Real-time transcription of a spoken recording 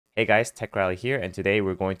Hey guys, Tech Riley here, and today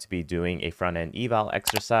we're going to be doing a front-end eval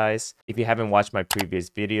exercise. If you haven't watched my previous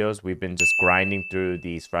videos, we've been just grinding through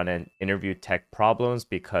these front-end interview tech problems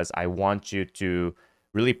because I want you to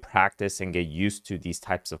really practice and get used to these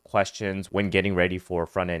types of questions when getting ready for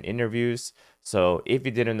front-end interviews. So if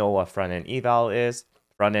you didn't know what front-end eval is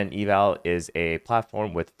a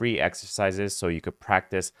platform with free exercises so you could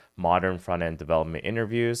practice modern front-end development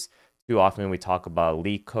interviews. Too often we talk about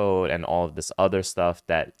leak code and all of this other stuff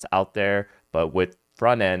that's out there, but with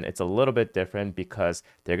front end, it's a little bit different because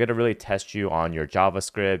they're going to really test you on your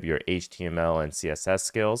JavaScript, your HTML and CSS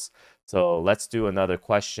skills. So let's do another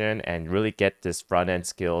question and really get this front end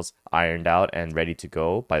skills ironed out and ready to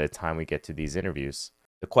go by the time we get to these interviews.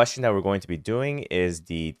 The question that we're going to be doing is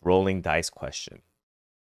the rolling dice question.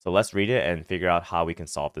 So let's read it and figure out how we can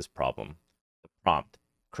solve this problem. The prompt.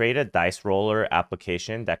 Create a dice roller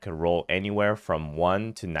application that can roll anywhere from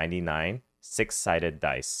 1 to 99 six-sided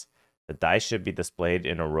dice. The dice should be displayed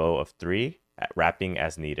in a row of 3, wrapping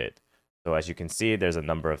as needed. So as you can see, there's a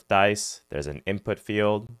number of dice, there's an input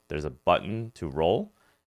field, there's a button to roll,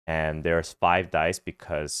 and there's 5 dice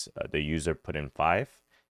because the user put in 5,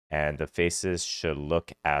 and the faces should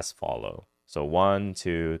look as follow. So 1,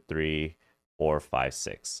 2, 3, 4, 5,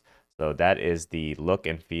 6. So that is the look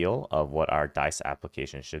and feel of what our dice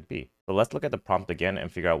application should be. So let's look at the prompt again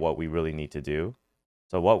and figure out what we really need to do.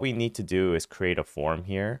 So what we need to do is create a form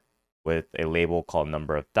here with a label called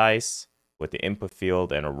number of dice, with the input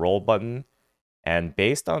field and a roll button. And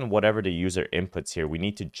based on whatever the user inputs here, we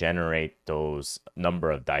need to generate those number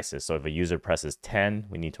of dices. So if a user presses 10,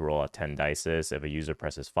 we need to roll out 10 dices. If a user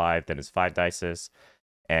presses 5, then it's 5 dices.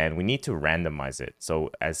 And we need to randomize it.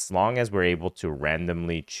 So as long as we're able to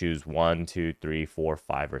randomly choose 1, 2, 3, 4,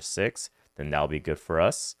 5, or 6, then that'll be good for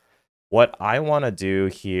us. What I want to do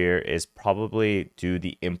here is probably do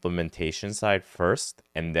the implementation side first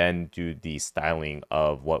and then do the styling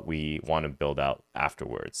of what we want to build out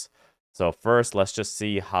afterwards. So first, let's just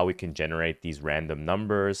see how we can generate these random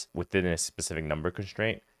numbers within a specific number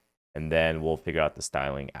constraint, and then we'll figure out the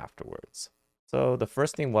styling afterwards. So the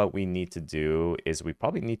first thing what we need to do is we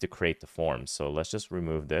probably need to create the form. So let's just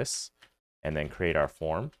remove this and then create our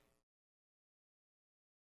form.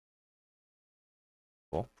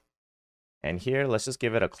 Cool. And here, let's just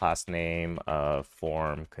give it a class name of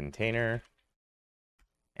form container.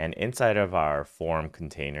 And inside of our form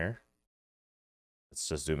container, let's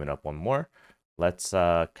just zoom it up one more. Let's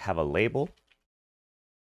have a label.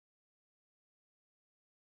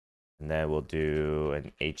 And then we'll do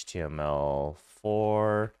an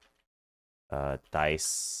HTML4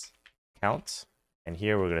 dice count. And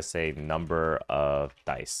here we're going to say number of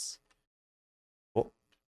dice. Cool.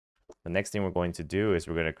 The next thing we're going to do is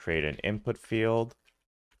we're going to create an input field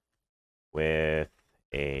with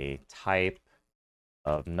a type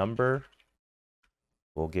of number.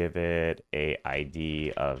 We'll give it a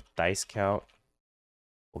ID of dice count.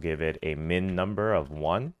 We'll give it a min number of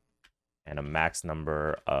 1 and a max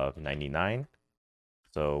number of 99.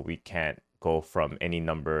 So we can't go from any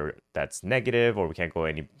number that's negative, or we can't go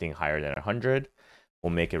anything higher than 100.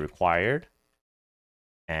 We'll make it required.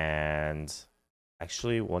 And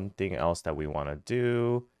actually, one thing else that we want to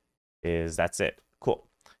do is that's it. Cool.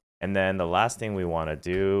 And then the last thing we want to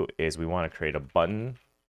do is we want to create a button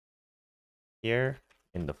here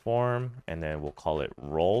in the form, and then we'll call it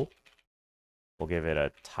roll. We'll give it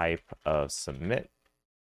a type of submit.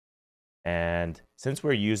 And since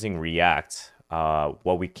we're using React,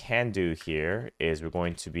 what we can do here is we're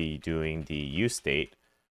going to be doing the use state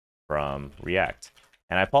from React.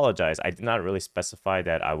 And I apologize, I did not really specify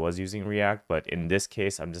that I was using React, but in this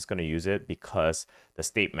case, I'm just going to use it because the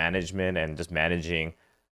state management and just managing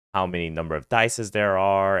how many number of dices there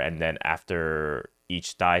are, and then after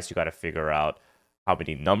each dice, you got to figure out how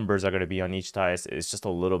many numbers are going to be on each dice. It's just a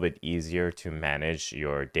little bit easier to manage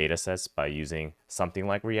your data sets by using something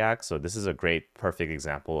like React. So this is a great, perfect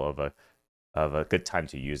example of a good time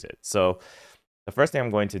to use it. So the first thing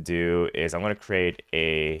I'm going to do is I'm going to create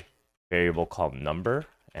a variable called number,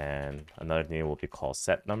 and another thing will be called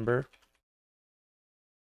set number.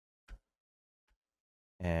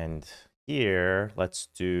 And here, let's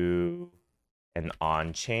do an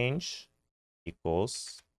on change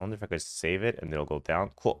equals, I wonder if I could save it and it'll go down.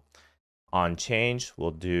 Cool. On change, we'll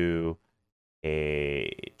do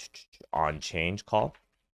a on change call.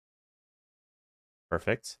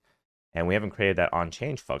 Perfect. And we haven't created that on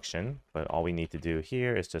change function, but all we need to do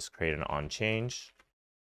here is just create an on change.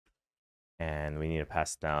 And we need to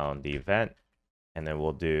pass down the event. And then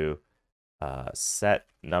we'll do set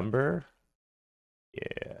number,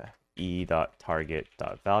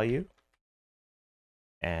 e.target.value.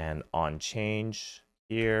 And on change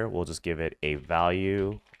here, we'll just give it a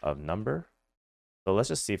value of number. So let's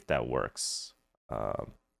just see if that works.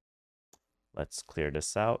 Let's clear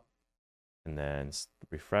this out and then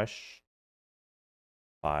refresh.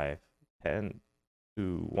 5, 10,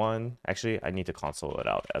 2, 1. Actually, I need to console it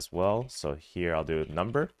out as well. So here I'll do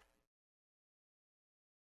number.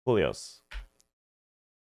 Julios.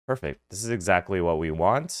 Perfect. This is exactly what we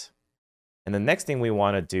want. And the next thing we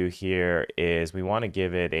want to do here is we want to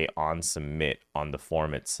give it a on submit on the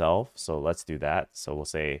form itself. So let's do that. So we'll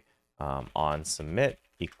say on submit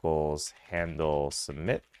equals handle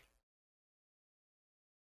submit.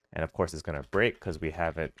 And of course, it's going to break because we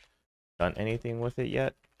haven't done anything with it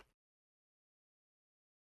yet.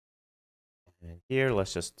 And here,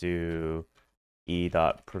 let's just do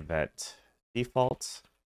e.prevent default.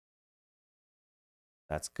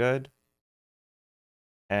 That's good.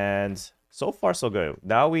 And so far, so good.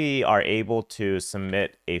 Now we are able to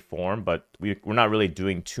submit a form, but we're not really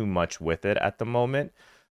doing too much with it at the moment.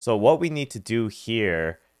 So what we need to do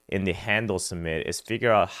here in the handle submit is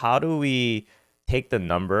figure out how do we take the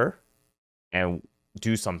number and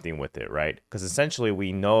do something with it, right? Because essentially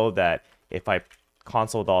we know that if I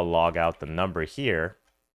console.log out the number here,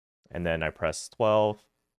 and then I press 12,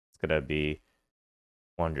 it's gonna be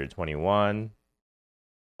 121.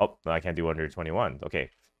 Oh, no, I can't do 121. Okay,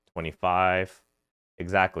 25.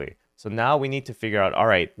 Exactly. So now we need to figure out, all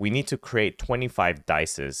right, we need to create 25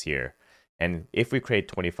 dices here. And if we create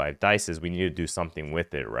 25 dices, we need to do something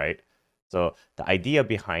with it, right? So the idea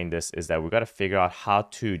behind this is that we've got to figure out how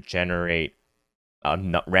to generate a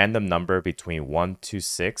random number between 1 to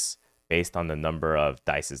 6 based on the number of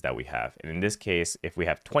dices that we have. And in this case, if we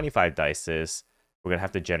have 25 dices, we're going to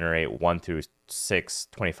have to generate 1 through 6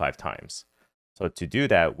 25 times. So to do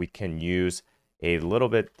that, we can use a little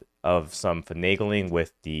bit of some finagling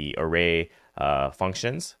with the array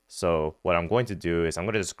functions. So what I'm going to do is I'm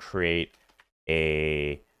going to just create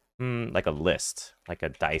a like a list, like a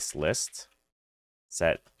dice list.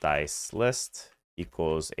 Set dice list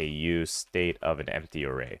equals a use state of an empty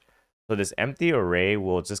array. So this empty array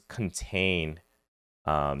will just contain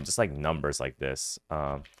just like numbers like this.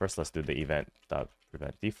 First, let's do the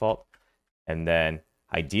event.prevent default. And then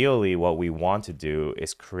ideally, what we want to do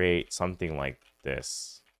is create something like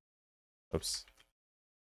this. Oops.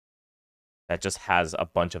 That just has a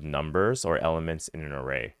bunch of numbers or elements in an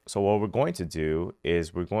array. So what we're going to do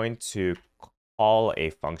is we're going to call a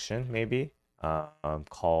function maybe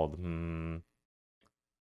called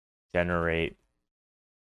generate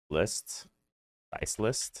list, dice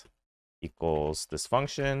list equals this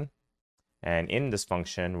function. And in this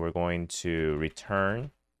function, we're going to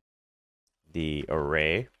return the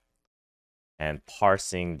array and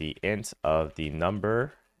parsing the int of the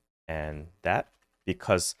number and that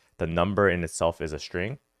because the number in itself is a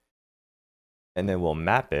string. And then we'll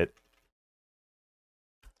map it.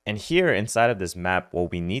 And here inside of this map,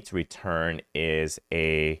 what we need to return is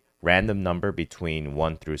a random number between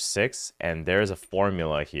 1 through 6. And there's a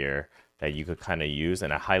formula here that you could kind of use.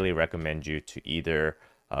 And I highly recommend you to either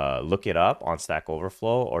look it up on Stack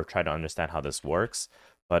Overflow or try to understand how this works.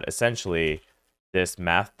 But essentially, this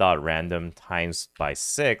math.random times by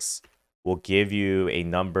 6 will give you a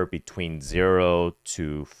number between 0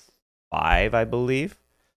 to 5, I believe.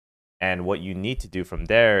 And what you need to do from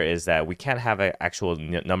there is that we can't have an actual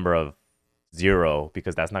number of 0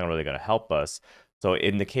 because that's not really going to help us. So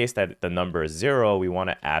in the case that the number is 0, we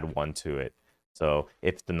want to add 1 to it. So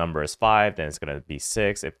if the number is 5, then it's going to be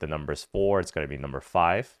 6. If the number is 4, it's going to be number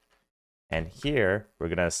 5. And here, we're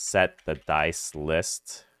going to set the dice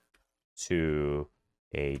list to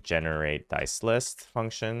a generate dice list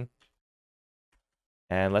function.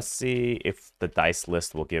 And let's see if the dice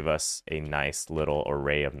list will give us a nice little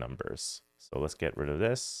array of numbers. So let's get rid of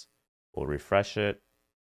this. We'll refresh it.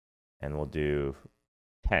 And we'll do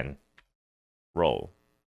 10. Roll.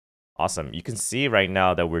 Awesome. You can see right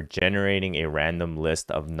now that we're generating a random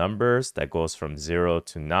list of numbers that goes from 0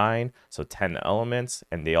 to 9. So 10 elements.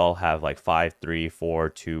 And they all have like 5, 3, 4,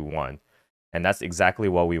 2, 1. And that's exactly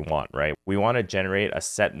what we want, right? We want to generate a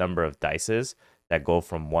set number of dices that go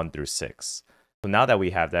from 1 through 6. So now that we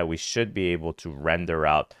have that, we should be able to render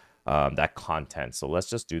out that content. So let's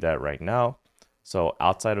just do that right now. So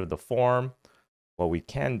outside of the form, what we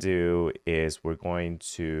can do is we're going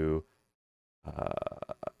to,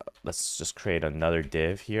 let's just create another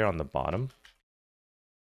div here on the bottom.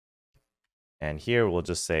 And here we'll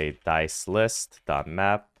just say dice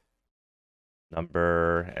list.map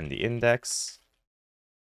number and the index.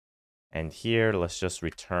 And here, let's just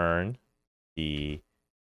return the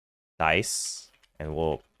dice. And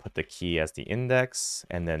we'll put the key as the index,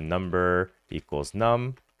 and then number equals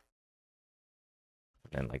num.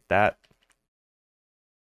 and like that.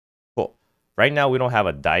 Cool. Right now we don't have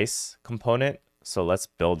a dice component, so let's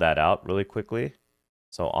build that out really quickly.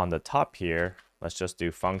 So on the top here, let's just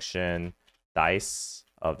do function dice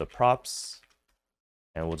of the props,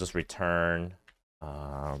 and we'll just return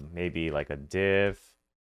maybe like a div,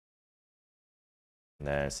 and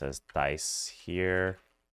then it says dice here,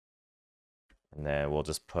 and then we'll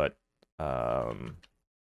just put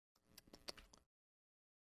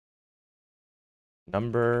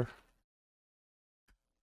number,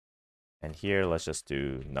 and here let's just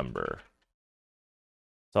do number.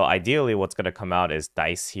 So ideally what's going to come out is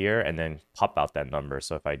dice here and then pop out that number.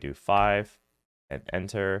 So if I do 5 and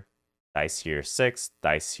enter, dice here 6,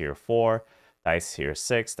 dice here 4, dice here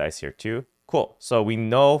 6, dice here 2. Cool. So we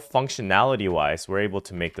know functionality wise we're able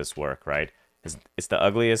to make this work, right? It's the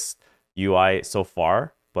ugliest UI so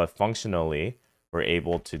far, but functionally we're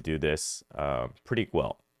able to do this pretty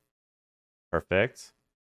well. Perfect.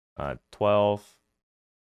 12,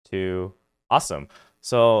 2, awesome.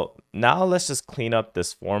 So now let's just clean up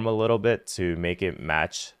this form a little bit to make it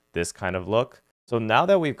match this kind of look. So now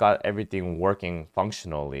that we've got everything working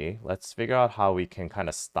functionally, let's figure out how we can kind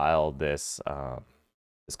of style this,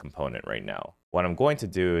 this component right now. What I'm going to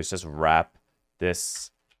do is just wrap this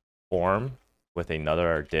form with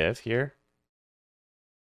another div here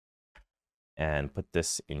and put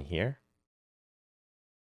this in here.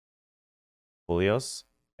 Folios.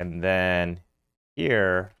 And then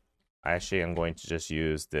here, actually, I'm going to just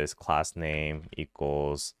use this class name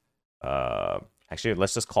equals, actually,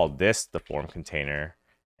 let's just call this the form container,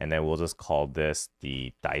 and then we'll just call this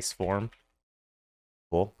the dice form.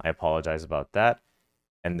 Cool, I apologize about that.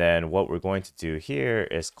 And then what we're going to do here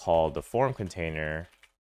is call the form container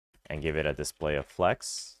and give it a display of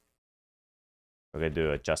flex. We're going to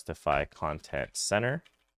do a justify content center,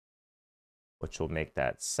 which will make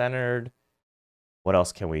that centered. What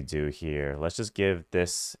else can we do here? Let's just give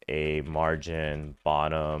this a margin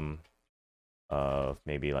bottom of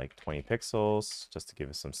maybe like 20 pixels just to give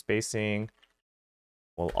it some spacing.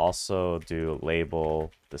 We'll also do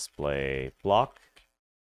label display block.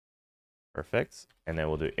 Perfect. And then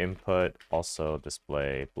we'll do input also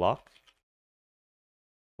display block.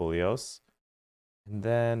 Folios. And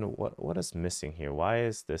then what is missing here? Why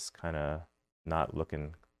is this kind of not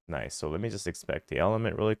looking nice? So let me just expect the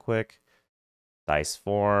element really quick. Dice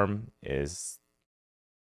form is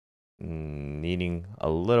needing a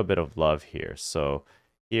little bit of love here. So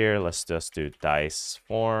here, let's just do dice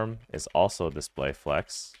form is also display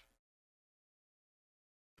flex.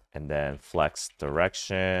 And then flex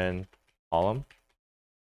direction column.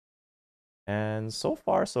 And so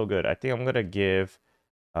far, so good. I think I'm going to give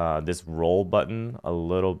this roll button a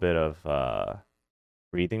little bit of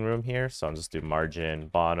breathing room here. So I'm just do margin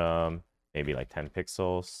bottom, maybe like 10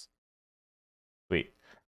 pixels. Sweet.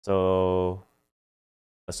 So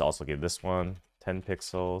let's also give this one 10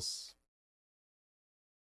 pixels.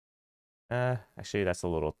 Actually, that's a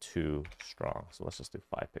little too strong. So let's just do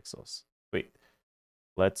 5 pixels. Sweet.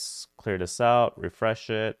 Let's clear this out, refresh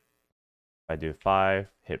it. If I do 5,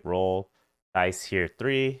 hit roll. Dice here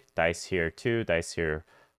 3, dice here 2, dice here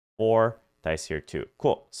 4, dice here 2.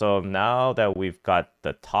 Cool. So now that we've got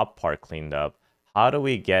the top part cleaned up, how do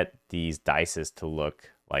we get these dices to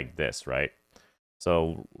look like this, right?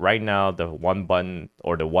 So right now, the one button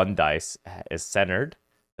or the one dice is centered.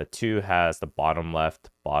 The 2 has the bottom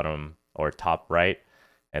left, bottom or top right,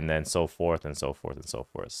 and then so forth and so forth and so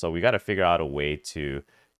forth. So we got to figure out a way to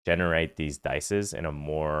generate these dices in a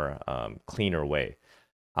more cleaner way.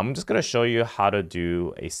 I'm just going to show you how to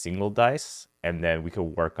do a single dice, and then we could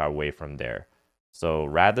work our way from there. So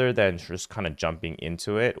rather than just kind of jumping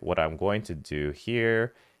into it, what I'm going to do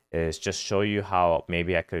here is just show you how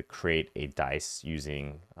maybe I could create a dice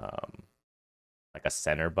using like a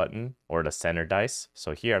center button or the center dice.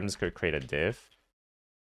 So here I'm just going to create a div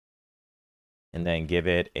and then give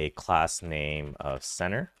it a class name of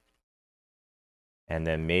center. And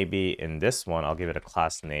then maybe in this one, I'll give it a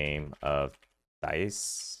class name of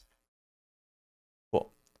dice.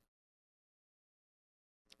 Cool.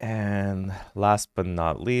 And last but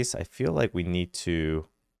not least, I feel like we need to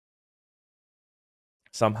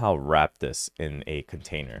somehow wrap this in a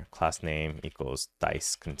container. Class name equals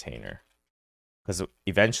dice container. Because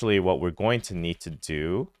eventually what we're going to need to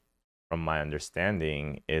do, from my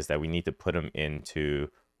understanding, is that we need to put them into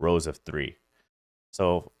rows of 3.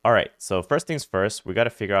 So, all right, so first things first, we got to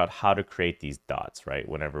figure out how to create these dots, right?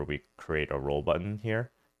 Whenever we create a roll button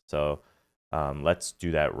here. So let's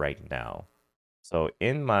do that right now. So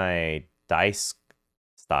in my dice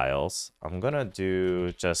styles, I'm going to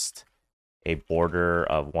do just a border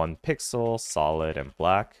of 1 pixel, solid and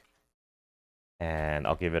black. And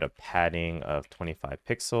I'll give it a padding of 25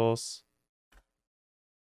 pixels.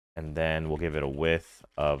 And then we'll give it a width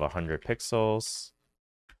of 100 pixels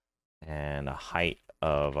and a height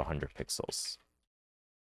of 100 pixels.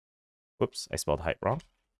 Whoops, I spelled height wrong.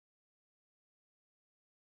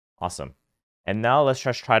 Awesome. And now let's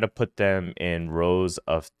just try to put them in rows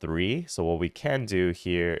of 3. So what we can do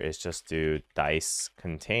here is just do dice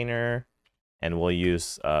container, and we'll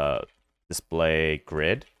use display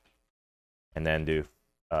grid, and then do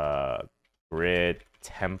grid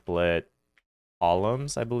template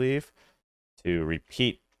columns, I believe, to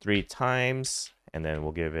repeat 3 times, and then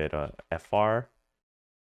we'll give it a FR.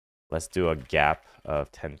 Let's do a gap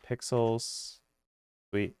of 10 pixels.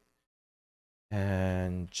 Sweet.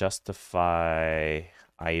 And justify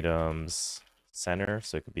items center,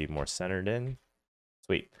 so it could be more centered in.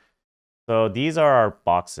 Sweet. So these are our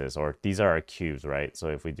boxes, or these are our cubes, right? So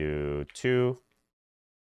if we do 2,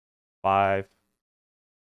 5,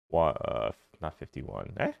 1, not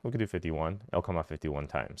 51. We could do 51. It'll come out 51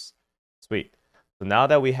 times. Sweet. So now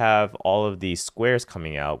that we have all of these squares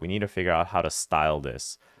coming out, we need to figure out how to style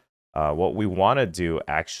this. What we want to do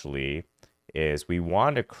actually is we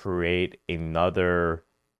want to create another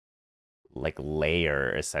like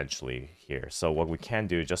layer essentially here. So what we can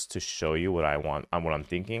do, just to show you what I want, what I'm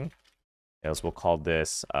thinking, is we'll call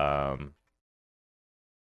this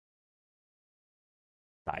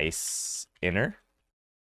dice inner,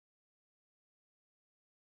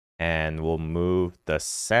 and we'll move the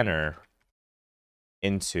center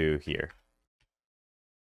into here.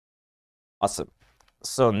 Awesome.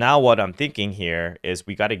 So now what I'm thinking here is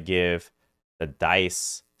we got to give the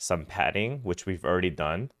dice some padding, which we've already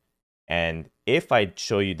done. And if I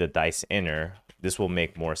show you the dice inner, this will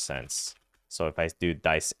make more sense. So if I do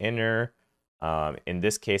dice inner, in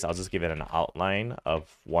this case, I'll just give it an outline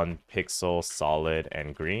of 1 pixel solid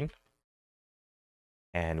and green.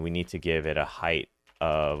 And we need to give it a height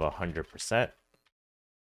of 100%.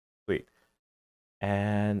 Sweet.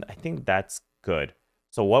 And I think that's good.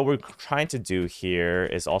 So what we're trying to do here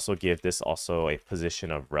is also give this also a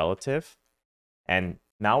position of relative. And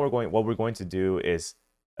now what we're going to do is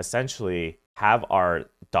essentially have our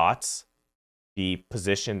dots be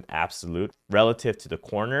positioned absolute relative to the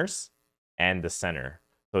corners and the center.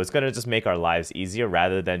 So it's going to just make our lives easier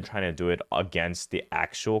rather than trying to do it against the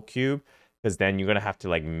actual cube, because then you're going to have to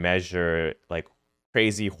like measure like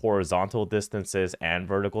crazy horizontal distances and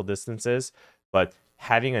vertical distances. But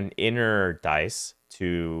having an inner dice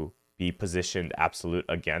to be positioned absolute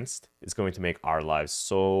against is going to make our lives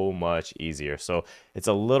so much easier. So it's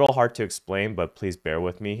a little hard to explain, but please bear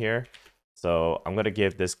with me here. So I'm going to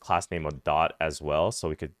give this class name a dot as well, so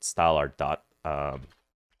we could style our dot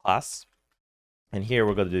class. And here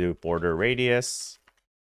we're going to do border radius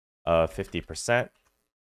of 50%,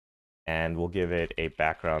 and we'll give it a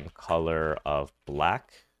background color of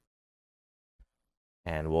black,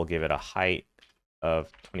 and we'll give it a height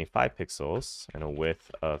of 25 pixels and a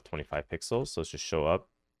width of 25 pixels. So it's just show up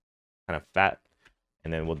kind of fat.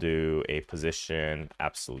 And then we'll do a position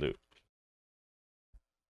absolute.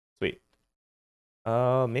 Sweet.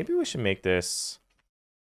 Maybe we should make this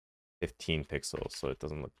 15 pixels so it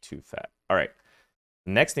doesn't look too fat. All right.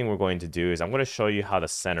 The next thing we're going to do is I'm going to show you how the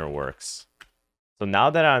center works. So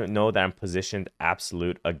now that I know that I'm positioned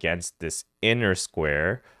absolute against this inner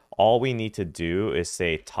square, all we need to do is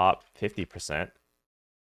say top 50%.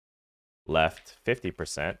 Left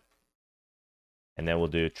 50%, and then we'll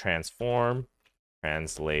do transform,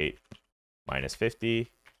 translate minus 50%,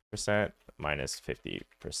 minus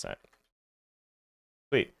 50%.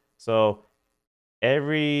 Sweet. So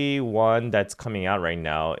every one that's coming out right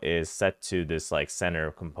now is set to this like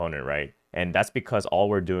center component, right? And that's because all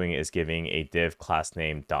we're doing is giving a div class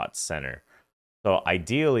name dot center. So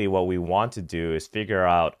ideally what we want to do is figure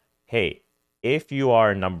out, hey, if you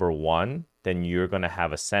are number 1, then you're going to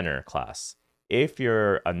have a center class. If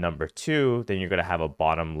you're a number 2, then you're going to have a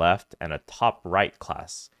bottom left and a top right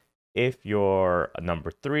class. If you're a number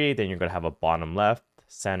 3, then you're going to have a bottom left,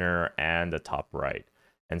 center, and a top right,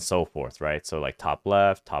 and so forth, right? So like top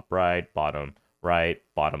left, top right, bottom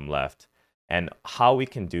left. And how we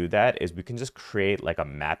can do that is we can just create like a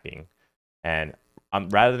mapping. And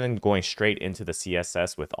rather than going straight into the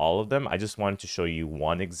CSS with all of them, I just wanted to show you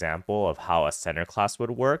one example of how a center class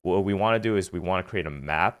would work. What we want to do is we want to create a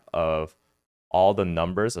map of all the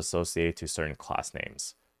numbers associated to certain class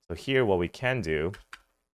names. So here, what we can do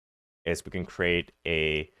is we can create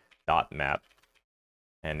a dot map.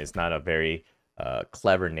 And it's not a very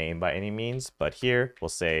clever name by any means, but here we'll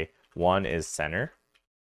say 1 is center,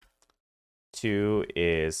 2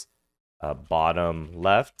 is bottom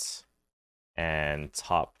left, and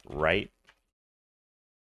top right,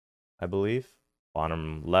 I believe.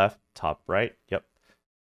 Bottom left, top right. Yep.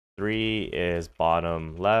 3 is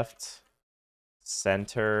bottom left,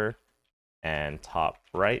 center, and top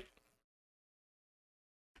right.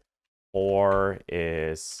 4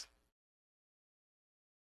 is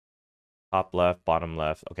top left, bottom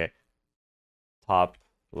left. Okay. Top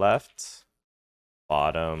left,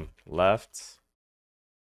 bottom left,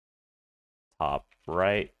 top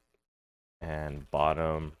right, and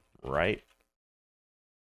bottom right.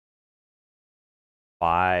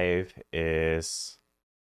 5 is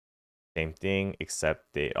same thing,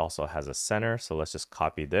 except it also has a center. So let's just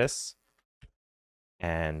copy this.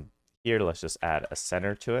 And here, let's just add a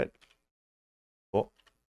center to it. Cool.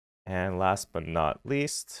 And last but not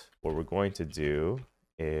least, what we're going to do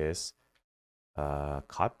is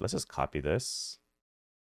let's just copy this.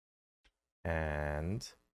 And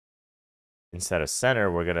instead of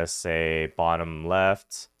center, we're going to say bottom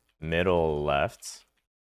left, middle left,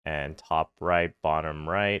 and top right, bottom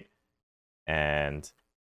right, and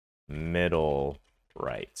middle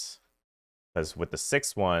right. Because with the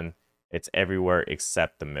 6th one, it's everywhere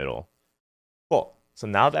except the middle. Cool. So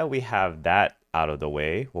now that we have that out of the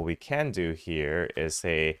way, what we can do here is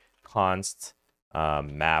say const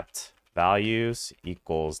mapped values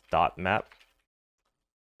equals dot map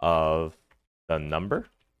of the number,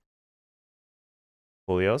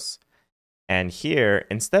 folios. And here,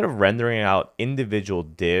 instead of rendering out individual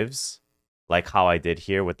divs, like how I did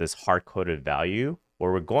here with this hard-coded value,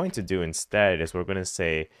 what we're going to do instead is we're going to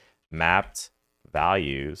say mapped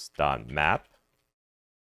values.map.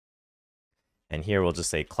 And here we'll just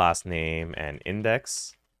say class name and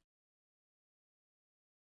index.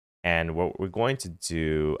 And what we're going to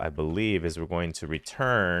do, I believe, is we're going to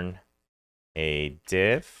return a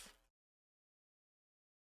div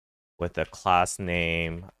with a class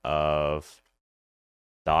name of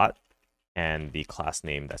dot and the class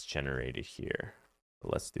name that's generated here. So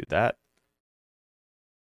let's do that.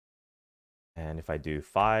 And if I do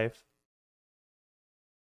 5,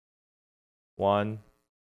 1,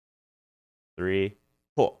 3,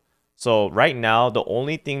 cool. So right now, the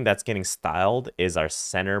only thing that's getting styled is our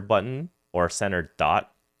center button or center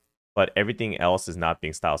dot, but everything else is not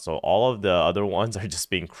being styled. So all of the other ones are just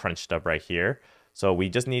being crunched up right here. So we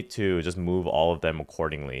just need to just move all of them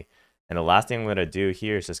accordingly. And the last thing I'm going to do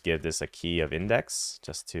here is just give this a key of index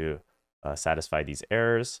just to satisfy these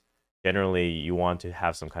errors. Generally, you want to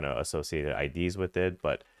have some kind of associated IDs with it,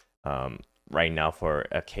 but right now for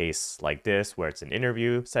a case like this where it's an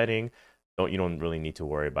interview setting, you don't really need to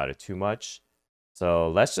worry about it too much. So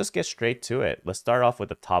let's just get straight to it. Let's start off with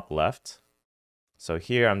the top left. So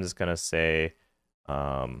here I'm just going to say,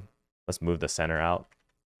 let's move the center out.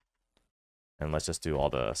 And let's just do all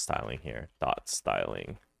the styling here. Dot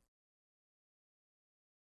styling.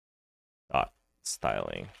 Dot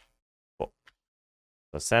styling. Cool.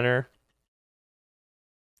 So center.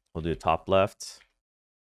 We'll do top left.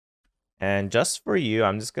 And just for you,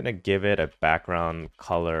 I'm just going to give it a background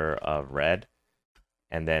color of red.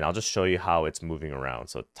 And then I'll just show you how it's moving around.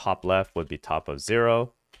 So top left would be top of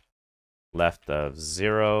 0. Left of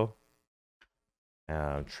 0.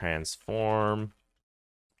 Transform.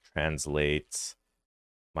 Translate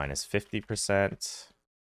minus 50%.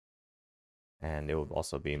 And it will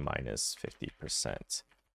also be minus 50%.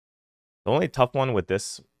 The only tough one with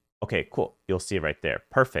this, okay, cool. You'll see it right there.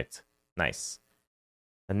 Perfect. Nice.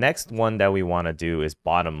 The next one that we want to do is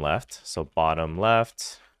bottom left. So bottom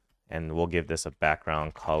left, and we'll give this a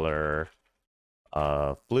background color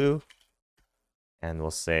of blue. And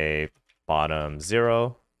we'll say bottom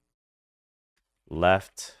 0,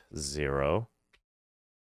 left 0.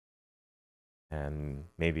 And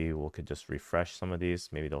maybe we could just refresh some of these.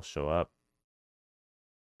 Maybe they'll show up.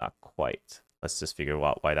 Not quite. Let's just figure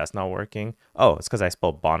out why that's not working. Oh, it's because I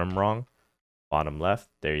spelled bottom wrong. Bottom left.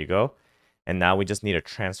 There you go. And now we just need to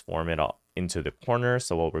transform it all into the corner.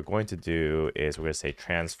 So what we're going to do is we're going to say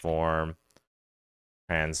transform,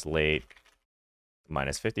 translate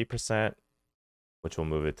minus 50%, which will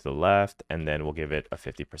move it to the left. And then we'll give it a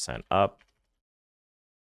 50% up,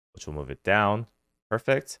 which will move it down.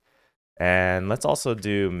 Perfect. And let's also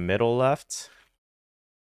do middle left.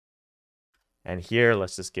 And here,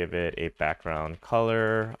 let's just give it a background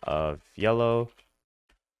color of yellow.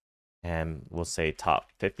 And we'll say top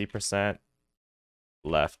 50%,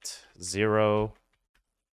 left 0,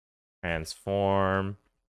 transform,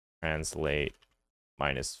 translate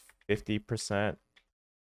minus 50%.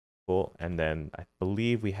 Cool. And then I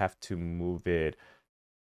believe we have to move it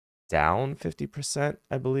down 50%,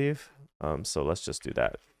 I believe. So let's just do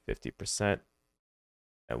that. 50%,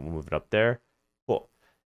 and we'll move it up there. Cool.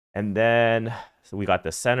 And then so we got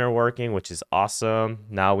the center working, which is awesome.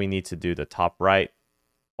 Now we need to do the top right,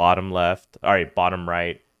 bottom left, all right, bottom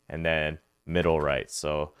right, and then middle right.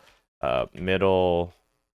 So middle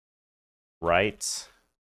right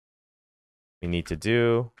we need to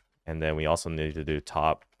do, and then we also need to do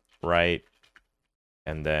top right,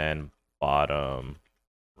 and then bottom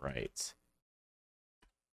right.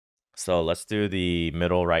 So let's do the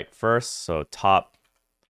middle right first. So top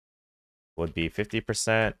would be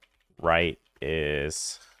 50%, right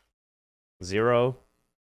is 0,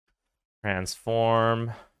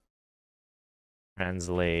 transform,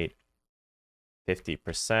 translate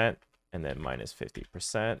 50%, and then minus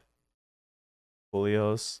 50%,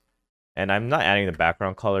 folios. And I'm not adding the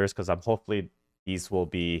background colors because I'm hopefully these will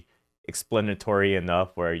be explanatory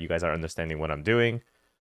enough where you guys are understanding what I'm doing.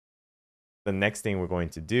 The next thing we're going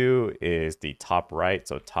to do is the top right.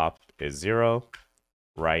 So top is 0,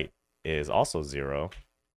 right is also 0.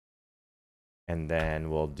 And then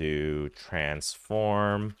we'll do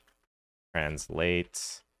transform,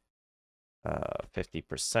 translate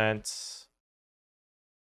 50%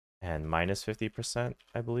 and minus 50%,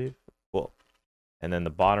 I believe. Cool. And then the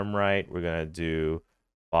bottom right, we're going to do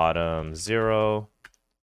bottom 0,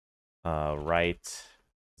 right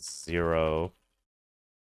 0,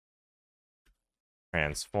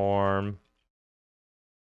 transform,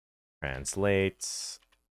 translate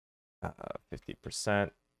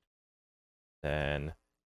 50%, then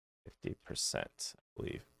 50%, I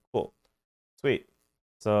believe. Cool. Sweet.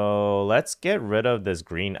 So let's get rid of this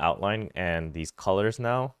green outline and these colors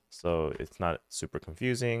now, so it's not super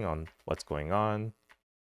confusing on what's going on.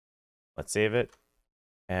 Let's save it.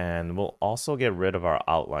 And we'll also get rid of our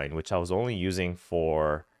outline, which I was only using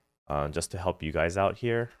for just to help you guys out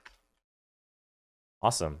here.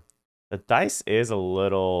 Awesome. The dice is a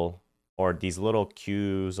little, or these little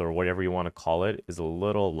cues or whatever you want to call it, is a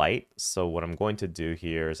little light. So what I'm going to do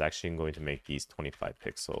here is actually I'm going to make these 25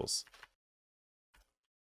 pixels.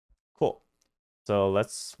 Cool. So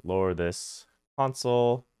let's lower this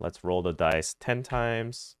console. Let's roll the dice 10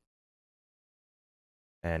 times.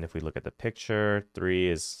 And if we look at the picture, 3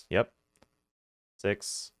 is, yep,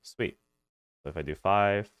 6, sweet. So if I do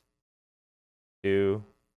 5, 2,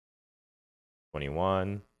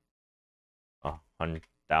 21,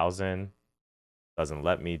 100,000, doesn't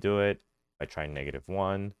let me do it. If I try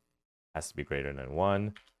 -1, has to be greater than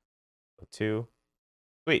 1, so 2,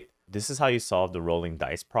 sweet. This is how you solve the rolling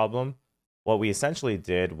dice problem. What we essentially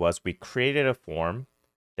did was we created a form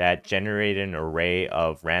that generated an array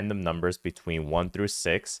of random numbers between 1 through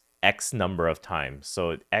 6, x number of times.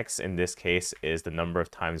 So x in this case is the number of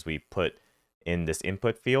times we put in this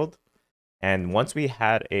input field. And once we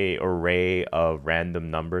had an array of random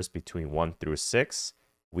numbers between 1 through 6,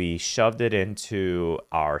 we shoved it into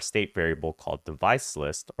our state variable called device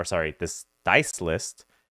list, or sorry, this dice list.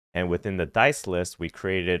 And within the dice list, we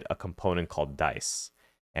created a component called dice.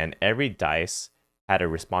 And every dice had a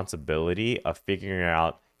responsibility of figuring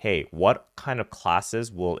out, hey, what kind of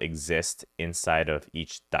classes will exist inside of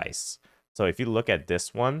each dice? So if you look at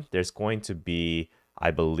this one, there's going to be, I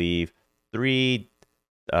believe, 3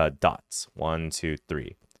 dots, 1, 2,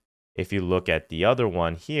 3. If you look at the other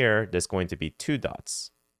one here, there's going to be 2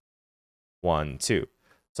 dots, 1, 2.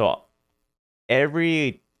 So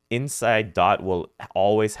every inside dot will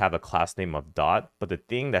always have a class name of dot, but the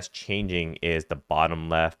thing that's changing is the bottom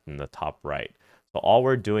left and the top right. So all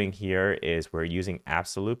we're doing here is we're using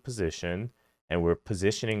absolute position, and we're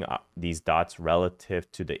positioning these dots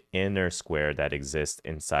relative to the inner square that exists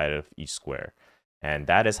inside of each square. And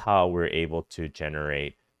that is how we're able to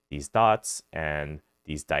generate these dots and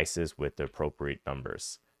these dices with the appropriate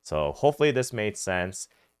numbers. So hopefully this made sense.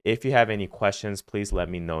 If you have any questions, please let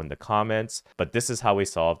me know in the comments. But this is how we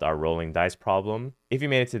solved our rolling dice problem. If you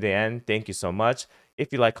made it to the end, thank you so much.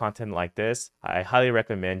 If you like content like this, I highly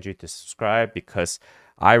recommend you to subscribe because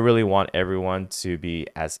I really want everyone to be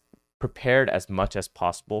as prepared as much as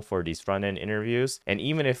possible for these front-end interviews. And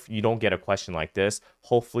even if you don't get a question like this,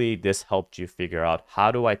 hopefully this helped you figure out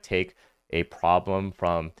how do I take a problem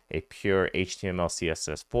from a pure HTML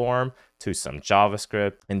CSS form to some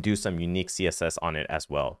JavaScript and do some unique CSS on it as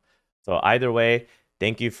well. So either way,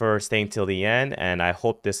 thank you for staying till the end, and I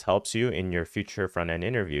hope this helps you in your future front-end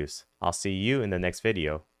interviews. I'll see you in the next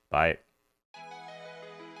video. Bye.